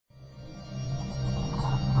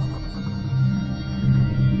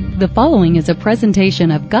The following is a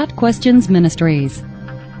presentation of Got Questions Ministries.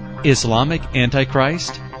 Islamic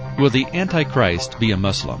Antichrist? Will the Antichrist be a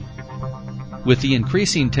Muslim? With the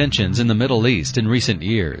increasing tensions in the Middle East in recent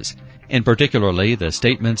years, and particularly the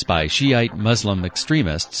statements by Shiite Muslim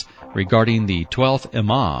extremists regarding the 12th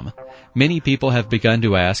Imam, many people have begun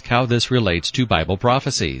to ask how this relates to Bible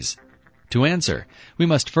prophecies. To answer, we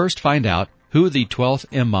must first find out who the 12th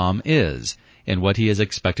Imam is and what he is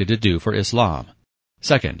expected to do for Islam.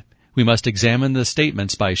 Second, we must examine the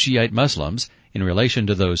statements by Shiite Muslims in relation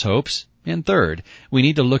to those hopes. And third, we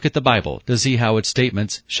need to look at the Bible to see how its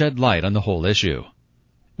statements shed light on the whole issue.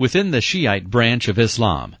 Within the Shiite branch of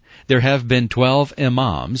Islam, there have been 12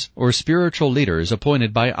 Imams, or spiritual leaders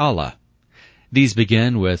appointed by Allah. These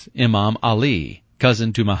begin with Imam Ali,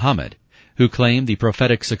 cousin to Muhammad, who claimed the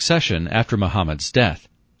prophetic succession after Muhammad's death.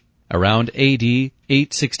 Around AD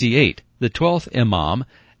 868, the 12th Imam,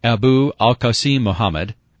 Abu al-Qasim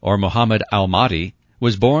Muhammad, or Muhammad al-Mahdi,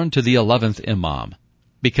 was born to the 11th Imam.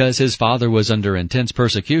 Because his father was under intense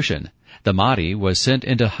persecution, the Mahdi was sent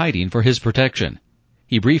into hiding for his protection.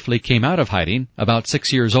 He briefly came out of hiding, about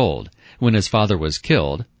 6 years old, when his father was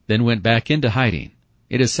killed, then went back into hiding.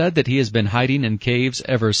 It is said that he has been hiding in caves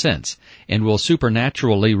ever since, and will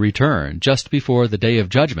supernaturally return just before the Day of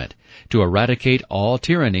Judgment to eradicate all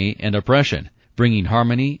tyranny and oppression, bringing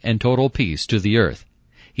harmony and total peace to the earth.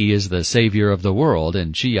 He is the savior of the world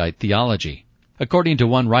in Shiite theology. According to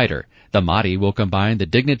one writer, the Mahdi will combine the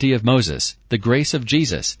dignity of Moses, the grace of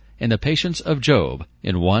Jesus, and the patience of Job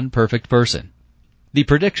in one perfect person. The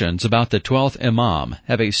predictions about the 12th Imam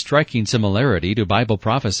have a striking similarity to Bible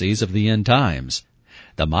prophecies of the end times.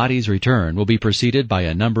 The Mahdi's return will be preceded by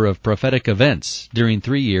a number of prophetic events during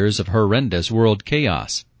 3 years of horrendous world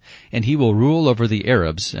chaos, and he will rule over the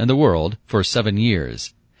Arabs and the world for 7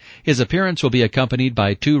 years. His appearance will be accompanied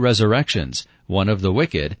by 2 resurrections, one of the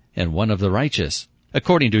wicked and one of the righteous.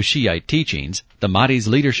 According to Shiite teachings, the Mahdi's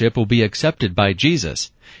leadership will be accepted by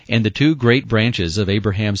Jesus, and the 2 great branches of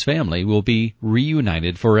Abraham's family will be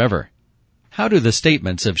reunited forever. How do the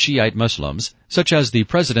statements of Shiite Muslims, such as the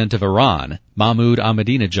president of Iran, Mahmoud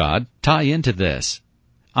Ahmadinejad, tie into this?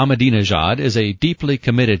 Ahmadinejad is a deeply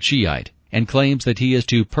committed Shiite and claims that he is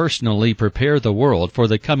to personally prepare the world for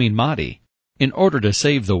the coming Mahdi. In order to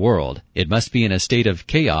save the world, it must be in a state of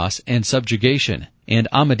chaos and subjugation, and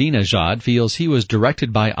Ahmadinejad feels he was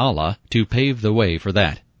directed by Allah to pave the way for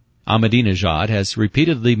that. Ahmadinejad has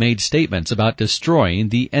repeatedly made statements about destroying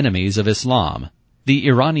the enemies of Islam. The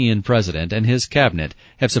Iranian president and his cabinet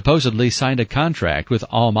have supposedly signed a contract with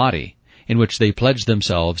al-Mahdi, in which they pledge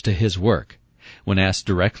themselves to his work. When asked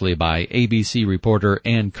directly by ABC reporter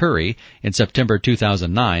Ann Curry in September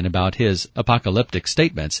 2009 about his apocalyptic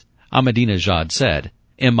statements, Ahmadinejad said,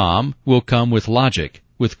 "Imam will come with logic,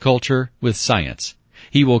 with culture, with science.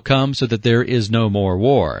 He will come so that there is no more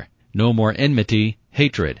war, no more enmity,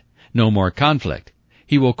 hatred, no more conflict.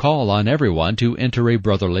 He will call on everyone to enter a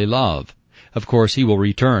brotherly love. Of course, he will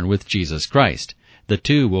return with Jesus Christ. The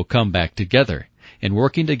 2 will come back together, and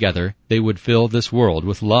working together, they would fill this world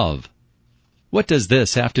with love." What does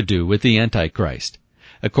this have to do with the Antichrist?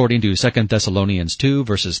 According to 2 Thessalonians 2,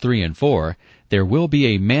 verses 3 and 4, there will be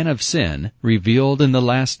a man of sin revealed in the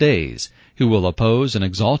last days, who will oppose and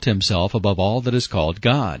exalt himself above all that is called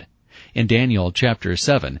God. In Daniel chapter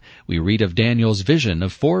 7, we read of Daniel's vision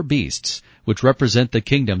of 4 beasts, which represent the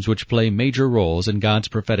kingdoms which play major roles in God's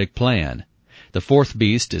prophetic plan. The 4th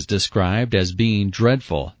beast is described as being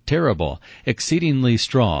dreadful, terrible, exceedingly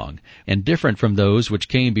strong, and different from those which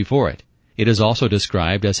came before it. It is also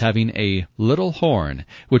described as having a little horn,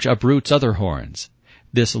 which uproots other horns.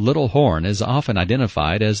 This little horn is often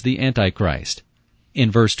identified as the Antichrist. In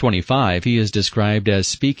verse 25, he is described as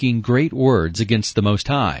speaking great words against the Most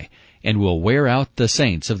High, and will wear out the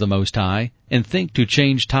saints of the Most High, and think to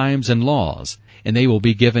change times and laws, and they will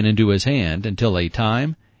be given into his hand until a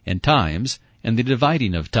time, and times, and the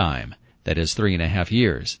dividing of time, that is 3.5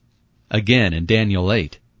 years. Again in Daniel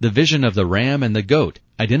 8, the vision of the ram and the goat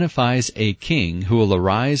identifies a king who will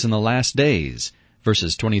arise in the last days,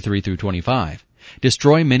 verses 23 through 25,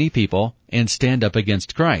 destroy many people, and stand up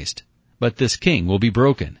against Christ. But this king will be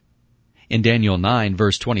broken. In Daniel 9,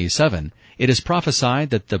 verse 27, it is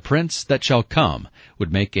prophesied that the prince that shall come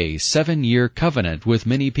would make a 7-year covenant with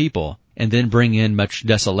many people, and then bring in much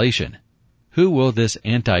desolation. Who will this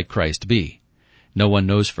Antichrist be? No one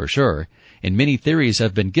knows for sure, and many theories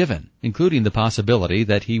have been given, including the possibility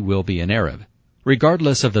that he will be an Arab.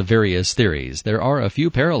 Regardless of the various theories, there are a few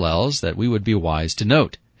parallels that we would be wise to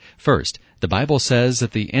note. First, the Bible says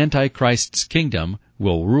that the Antichrist's kingdom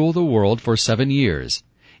will rule the world for 7 years.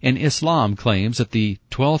 and Islam claims that the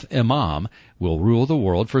 12th Imam will rule the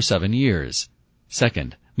world for 7 years.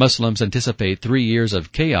 Second, Muslims anticipate 3 years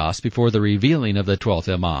of chaos before the revealing of the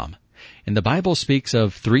 12th Imam. And the Bible speaks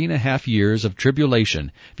of 3.5 years of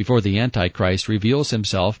tribulation before the Antichrist reveals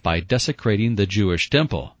himself by desecrating the Jewish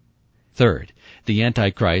temple. Third, the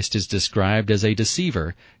Antichrist is described as a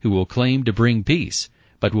deceiver who will claim to bring peace,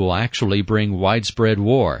 but will actually bring widespread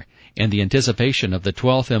war, and the anticipation of the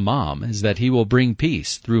 12th Imam is that he will bring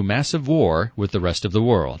peace through massive war with the rest of the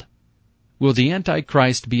world. Will the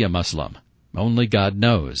Antichrist be a Muslim? Only God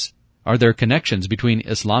knows. Are there connections between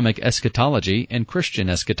Islamic eschatology and Christian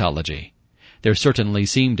eschatology? There certainly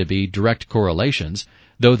seem to be direct correlations,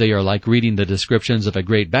 though they are like reading the descriptions of a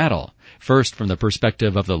great battle, first from the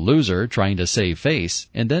perspective of the loser trying to save face,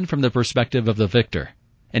 and then from the perspective of the victor.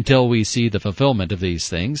 Until we see the fulfillment of these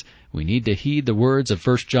things, we need to heed the words of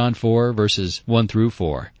 1 John 4, verses 1 through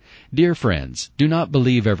 4. Dear friends, do not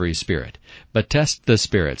believe every spirit, but test the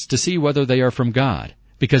spirits to see whether they are from God,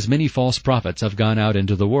 because many false prophets have gone out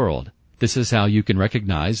into the world. This is how you can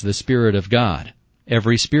recognize the Spirit of God.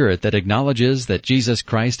 Every spirit that acknowledges that Jesus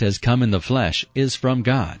Christ has come in the flesh is from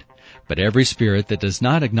God, but every spirit that does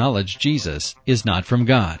not acknowledge Jesus is not from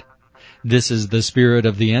God. This is the spirit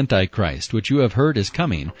of the Antichrist, which you have heard is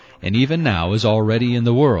coming, and even now is already in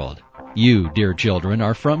the world. You, dear children,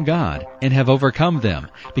 are from God, and have overcome them,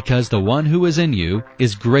 because the one who is in you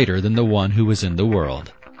is greater than the one who is in the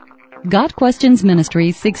world. Got Questions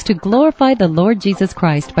Ministry seeks to glorify the Lord Jesus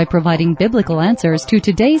Christ by providing biblical answers to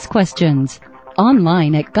today's questions.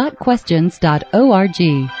 Online at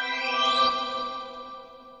gotquestions.org.